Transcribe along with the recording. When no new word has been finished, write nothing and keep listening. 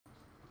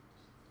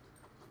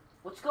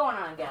What's going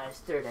on, guys?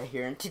 Third Eye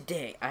here, and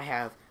today I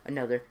have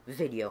another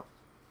video.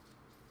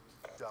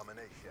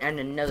 And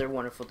another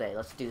wonderful day.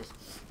 Let's do this.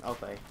 Oh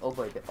baby, oh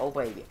baby, oh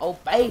baby, oh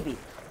baby!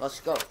 Let's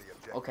go.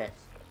 Okay.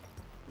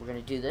 We're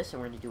gonna do this,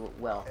 and we're gonna do it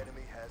well.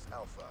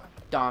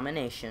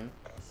 Domination.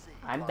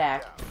 I'm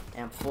back,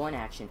 and I'm full in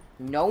action.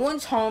 No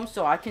one's home,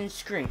 so I can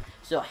scream.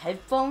 So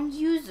headphones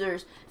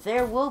users,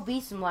 there will be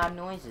some loud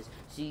noises.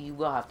 So you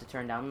will have to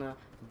turn down the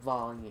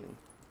volume.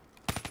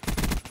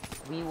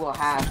 We will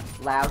have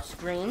loud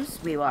screams,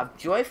 we will have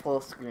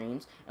joyful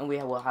screams, and we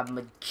will have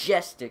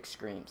majestic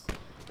screams.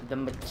 The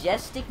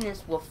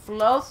majesticness will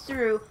flow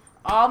through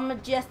all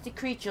majestic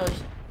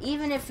creatures.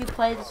 Even if you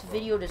play this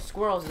video to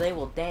squirrels, they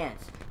will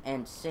dance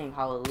and sing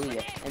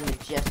hallelujah in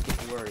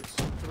majestic words.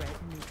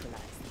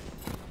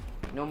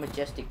 No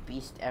majestic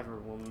beast ever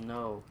will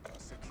know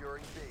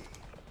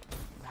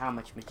how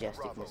much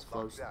majesticness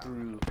flows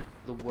through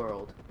the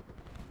world.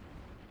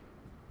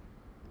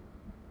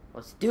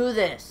 Let's do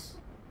this!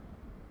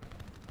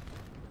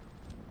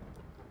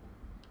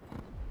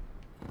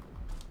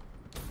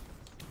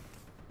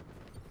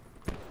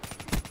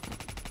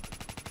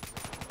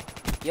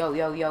 Yo,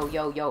 yo, yo,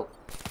 yo, yo.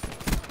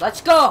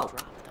 Let's go!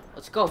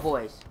 Let's go,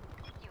 boys.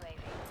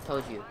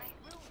 Told you.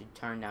 Should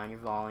turn down your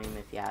volume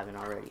if you haven't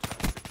already.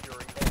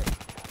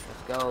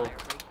 Let's go.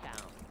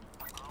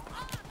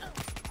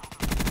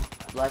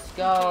 Let's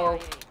go.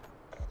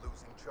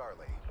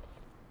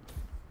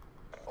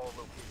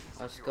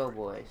 Let's go,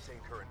 boys.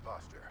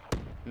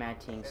 Mad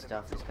Ting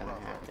stuff is gonna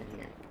happen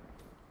here.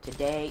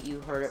 Today,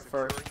 you heard it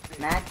first.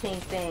 Mad Ting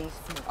things.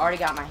 Already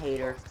got my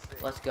hater.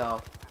 Let's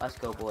go. Let's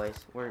go, boys.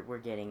 We're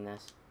getting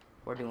this.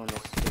 We're doing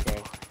this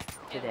today.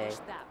 Today.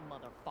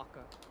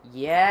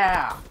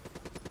 Yeah!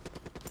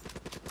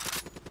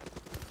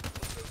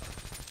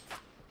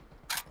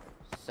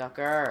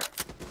 Sucker!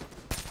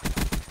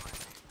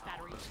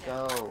 Let's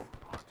go.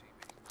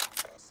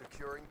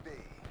 Securing B.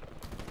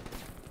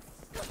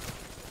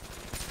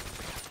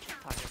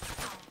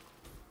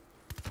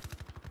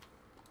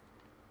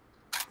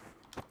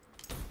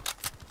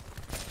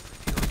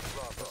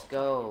 Let's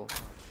go.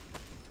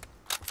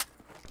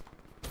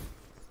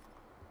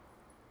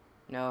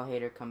 No,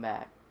 hater, come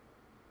back.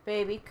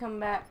 Baby, come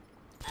back.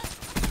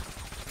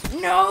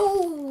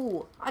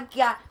 No! I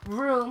got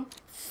room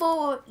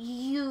for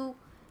you.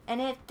 And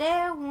if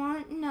there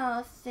weren't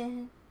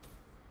nothing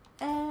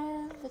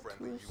ever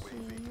to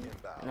see.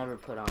 I never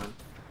put on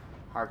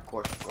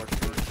hardcore score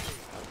streaks.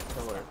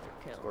 Killer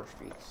score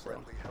streaks,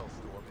 so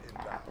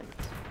that happens.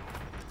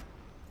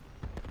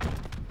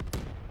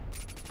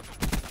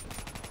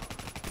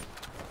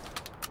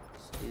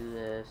 Let's do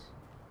this.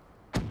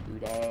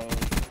 Today.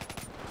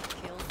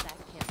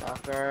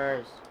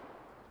 Suckers.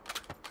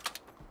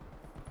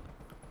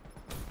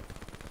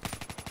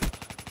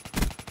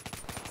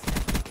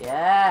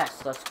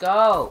 Yes, let's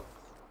go.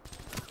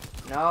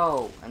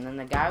 No, and then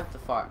the guy with the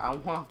fart. I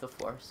want the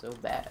fart so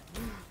bad.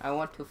 I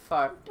want to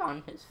fart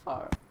on his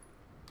fart.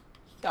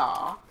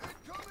 Yeah.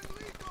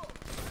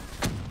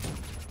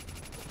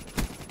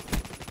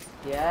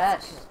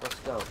 Yes, let's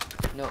go.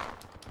 No.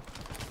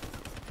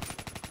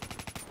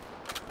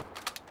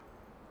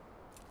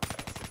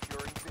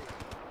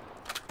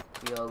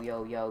 Yo,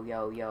 yo, yo,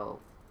 yo, yo.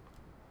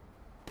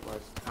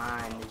 What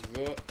time is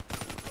it?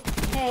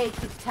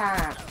 Naked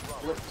time.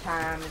 What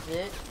time is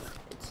it?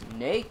 It's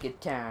naked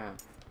time.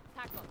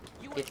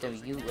 Get the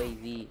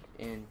UAV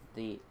in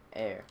the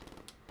air.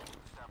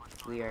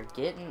 We are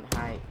getting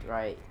hyped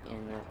right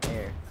in the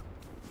air.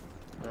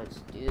 Let's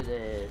do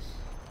this.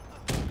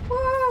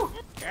 Woo!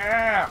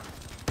 Yeah!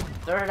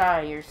 Third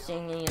Eye, your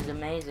singing is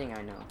amazing.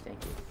 I know.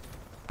 Thank you.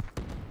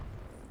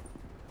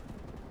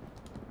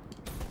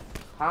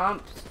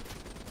 Pumped.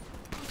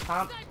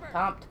 Pumped,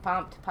 pumped,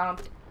 pumped,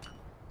 pumped.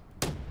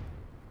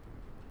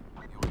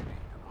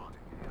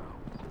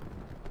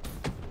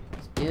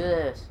 Let's do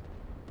this.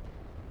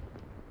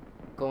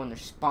 Go in their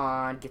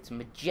spawn, get some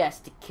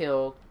majestic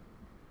killed.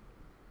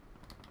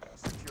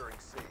 Securing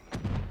C.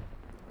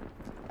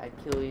 I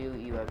kill you,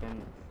 you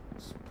haven't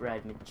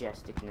spread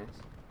majesticness.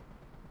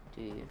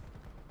 Do you?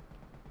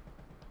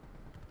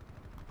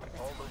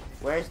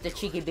 Where's the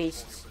cheeky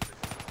beasts?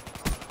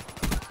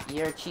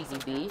 You're a cheeky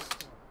beast.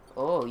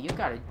 Oh, you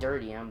got a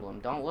dirty emblem.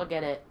 Don't look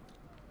at it.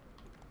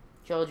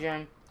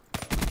 Children,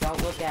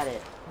 don't look at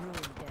it.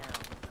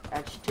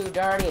 That's too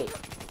dirty.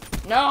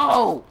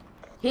 No!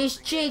 He's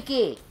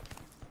cheeky!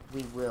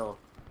 We will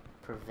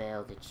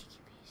prevail the cheeky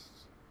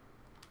beasts.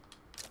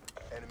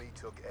 Enemy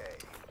took A.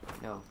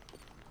 No.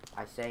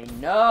 I say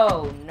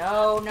no,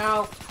 no,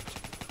 no.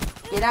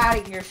 Get out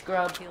of here,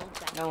 scrub.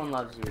 No one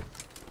loves you.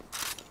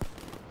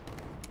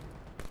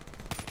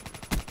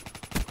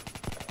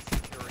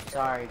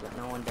 Sorry, but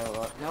no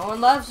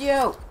one loves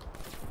you.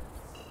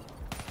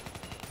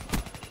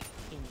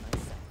 In my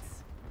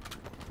sights.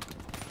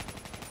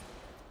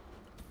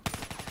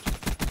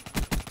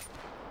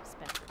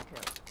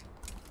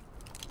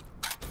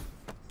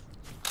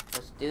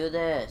 Let's do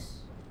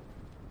this.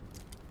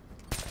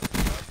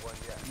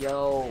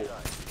 Yo,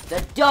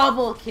 the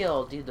double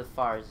kill, dude. The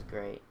far is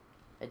great.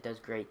 It does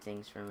great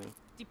things for me.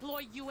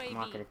 Deploy UAV. I'm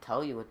not gonna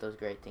tell you what those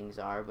great things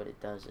are, but it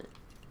does it.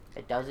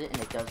 It does it, and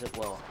it does it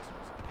well.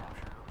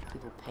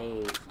 People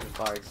pay the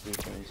guards to do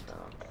things for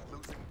them.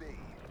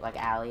 Like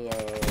Ali A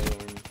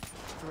and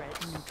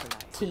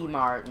T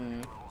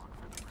Martin.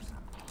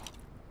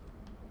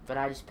 But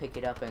I just pick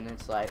it up and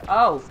it's like,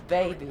 oh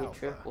baby, a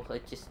triple.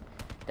 It just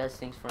does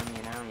things for me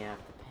and I don't even have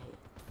to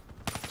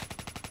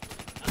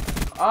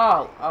pay.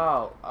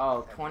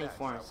 Oh,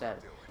 24 and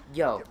 7.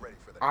 Yo,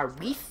 are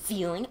we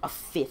feeling a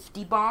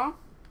 50 bomb?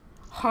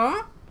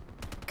 Huh?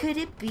 Could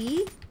it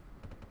be?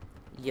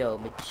 Yo,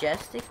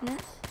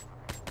 Magesticness?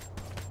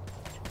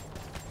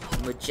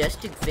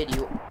 Magestic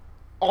video,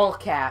 all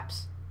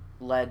caps,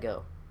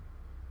 Lego.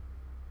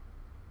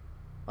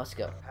 Let's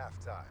go.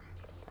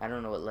 I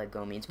don't know what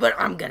Lego means, but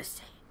I'm gonna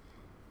say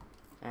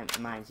it. It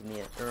reminds me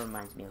of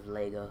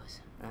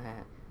Legos.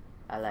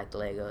 I like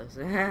Legos.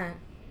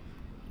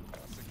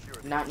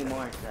 Not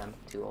anymore, because I'm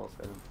too old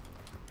for them.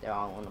 They're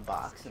all in a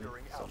box and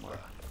somewhere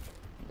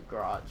in the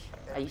garage.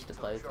 I used to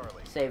play with them.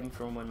 Save them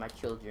from when my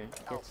children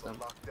gets them.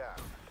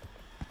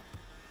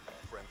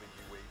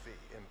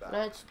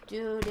 Let's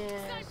do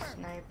this,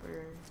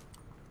 sniper.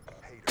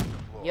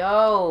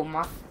 Yo,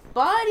 my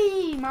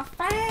buddy, my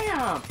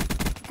fam,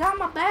 got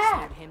my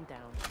back. Him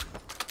down.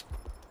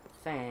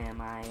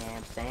 Fam, I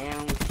am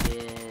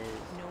sandwiches.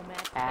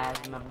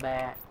 As my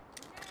back.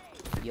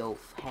 Yo,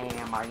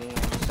 fam, I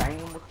am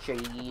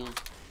sandwiches.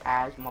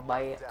 As my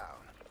back.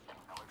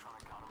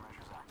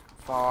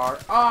 Far.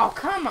 Oh,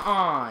 come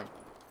on!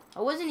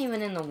 I wasn't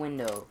even in the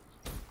window.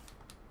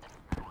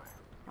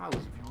 I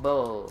was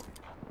bull.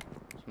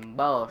 Some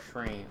bull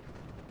shrimp.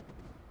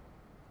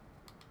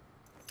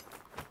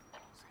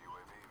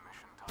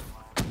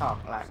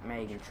 Talk like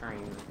Megan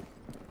Trainor.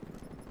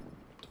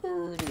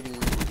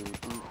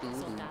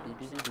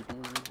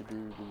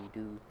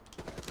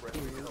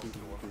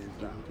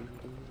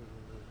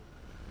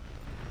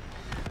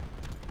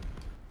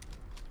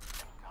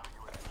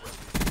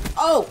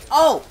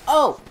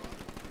 Oh!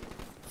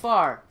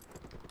 Far.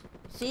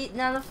 See,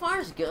 now the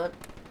far's good.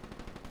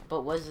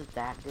 But was it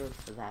that good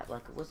for that?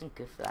 Like, it wasn't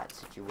good for that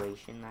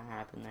situation that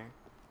happened there.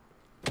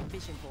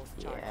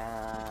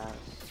 Yes.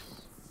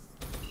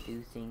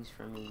 Do things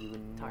for me you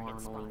would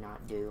normally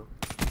not do.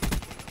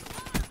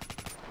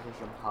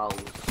 Vision holes.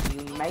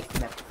 You make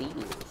me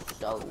feel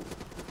so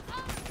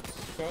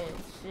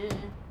sexy.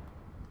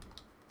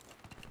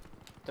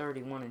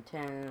 31 and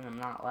 10. I'm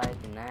not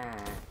liking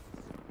that.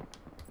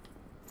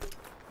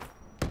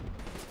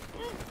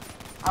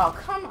 Oh,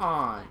 come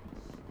on.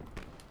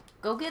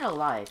 Go get a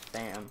life,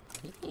 fam.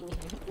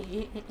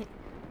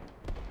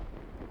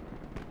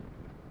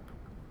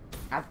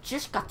 I've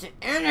just got the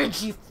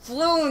energy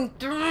flowing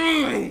through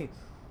me.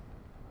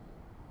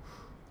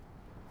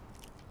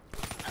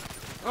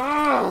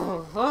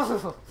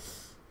 Oh.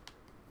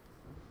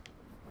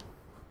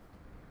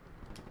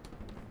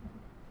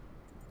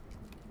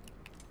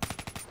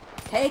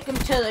 Take him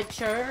to the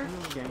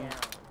church and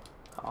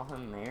call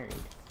him married.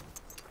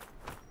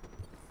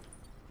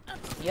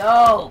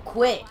 Yo,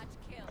 quit!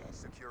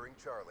 Securing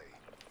Charlie.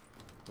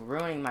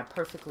 Ruining my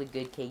perfectly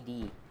good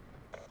KD.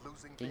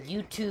 The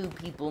YouTube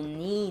people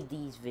need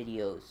these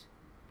videos.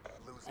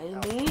 They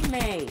need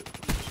me.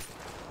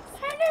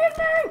 They need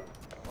me.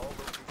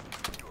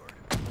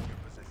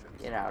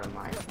 Get out of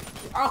my.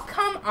 Oh,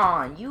 come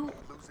on, you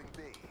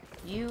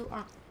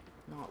are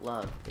not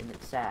loved, and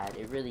it's sad.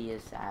 It really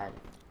is sad.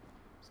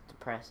 It's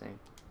depressing.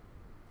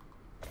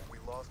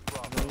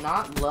 You're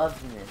not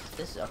loved in this.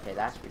 This is okay.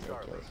 That's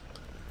ridiculous.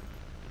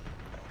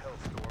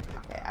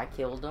 Okay, I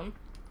killed him.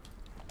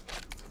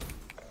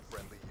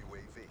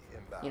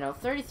 You know,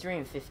 33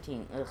 and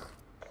 15. Ugh.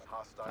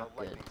 Not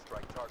good.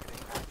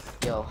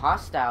 Yo,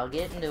 hostile,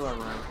 get into a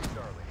room.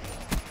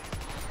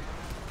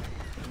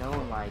 No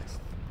one likes.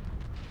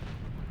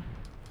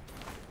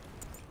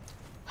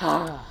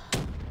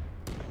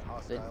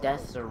 The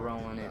deaths are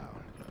rolling in.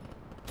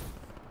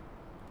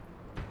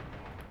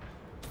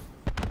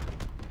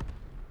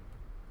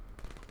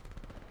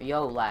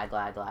 Yo, lag,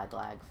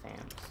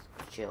 fam.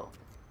 Chill.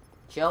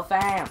 Chill,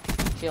 fam.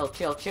 Chill.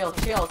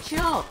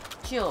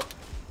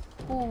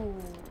 Ooh.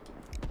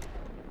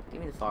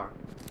 Give me the far.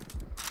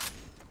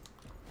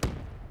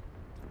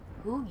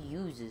 Who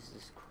uses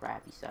this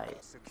crappy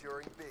site?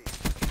 Securing B.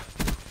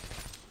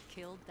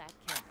 Killed that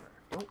camper.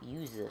 Don't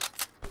use this.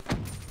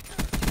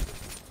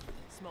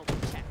 Smoke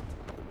check.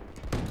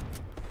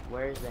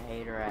 Where's the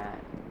hater at?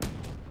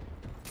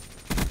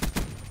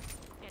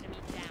 Enemy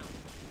down.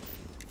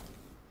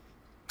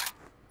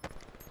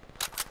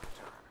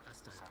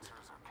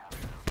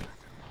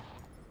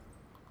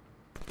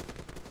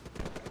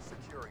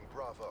 Securing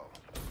Bravo.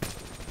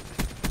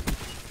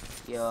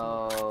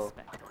 Yo.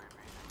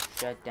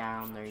 Shut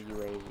down their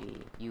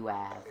UAV.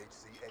 UAV.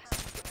 HCXD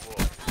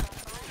deployed.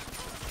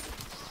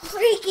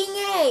 Freaking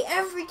A!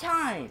 Every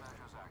time!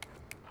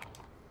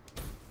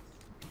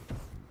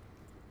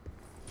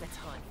 Let's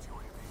hunt.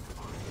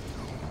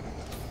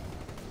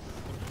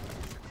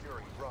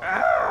 Securing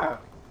Bravo.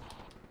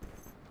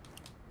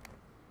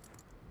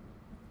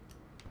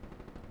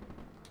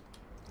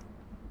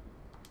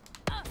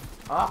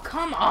 Oh,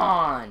 come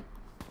on!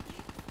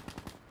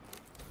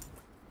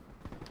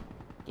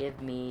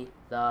 Give me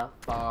the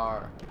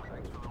bar.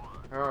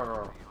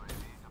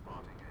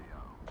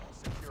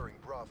 Securing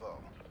Bravo.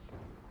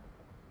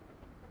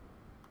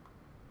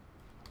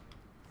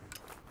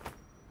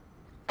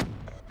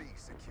 B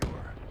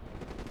secure.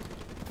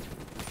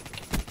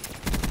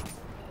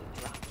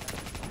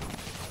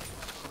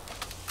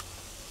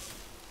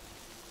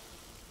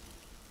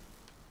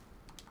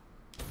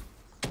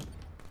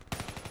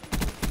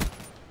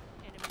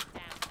 Enemy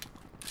down.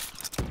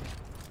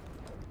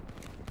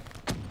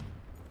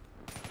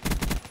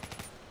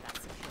 That's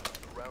a kill.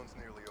 The round's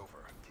nearly over.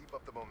 Keep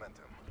up the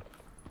momentum.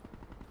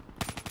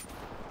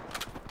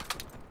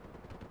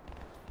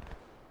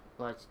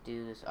 Let's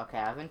do this. Okay,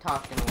 I've been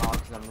talking a lot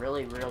because I'm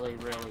really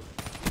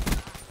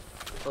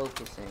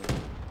focusing.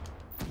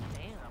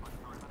 Damn.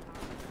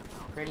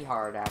 Pretty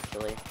hard,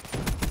 actually.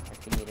 If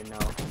you need to know.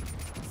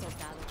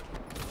 Soldado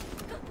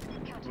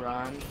kill.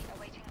 Run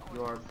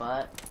your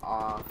butt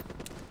off.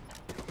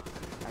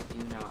 I do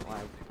not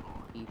like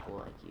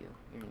people like you.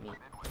 You're mean.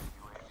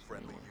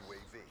 Friendly Meanness.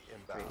 UAV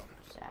Great inbound.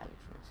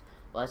 savageness.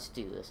 Let's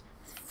do this.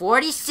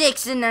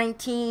 46 and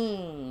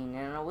 19,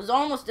 and it was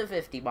almost a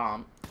 50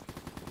 bomb.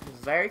 It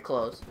was very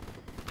close.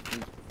 We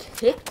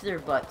kicked their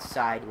butt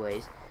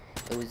sideways.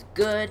 It was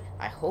good.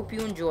 I hope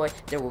you enjoy.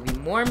 There will be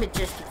more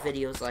Majestic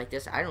videos like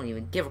this. I don't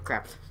even give a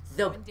crap.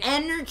 The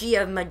energy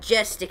of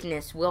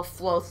Majesticness will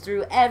flow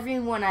through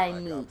everyone I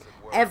meet.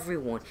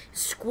 Everyone.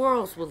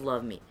 Squirrels will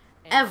love me.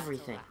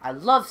 Everything. I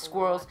love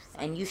squirrels,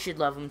 and you should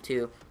love them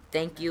too.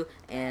 Thank you,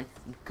 and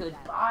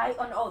goodbye.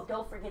 Oh, no,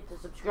 don't forget to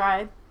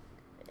subscribe.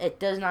 It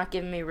does not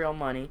give me real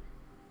money.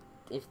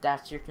 If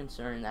that's your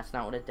concern, that's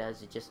not what it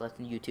does. It just lets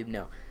YouTube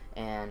know.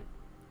 And,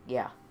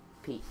 yeah,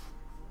 peace.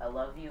 I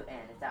love you,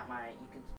 and is that my, you can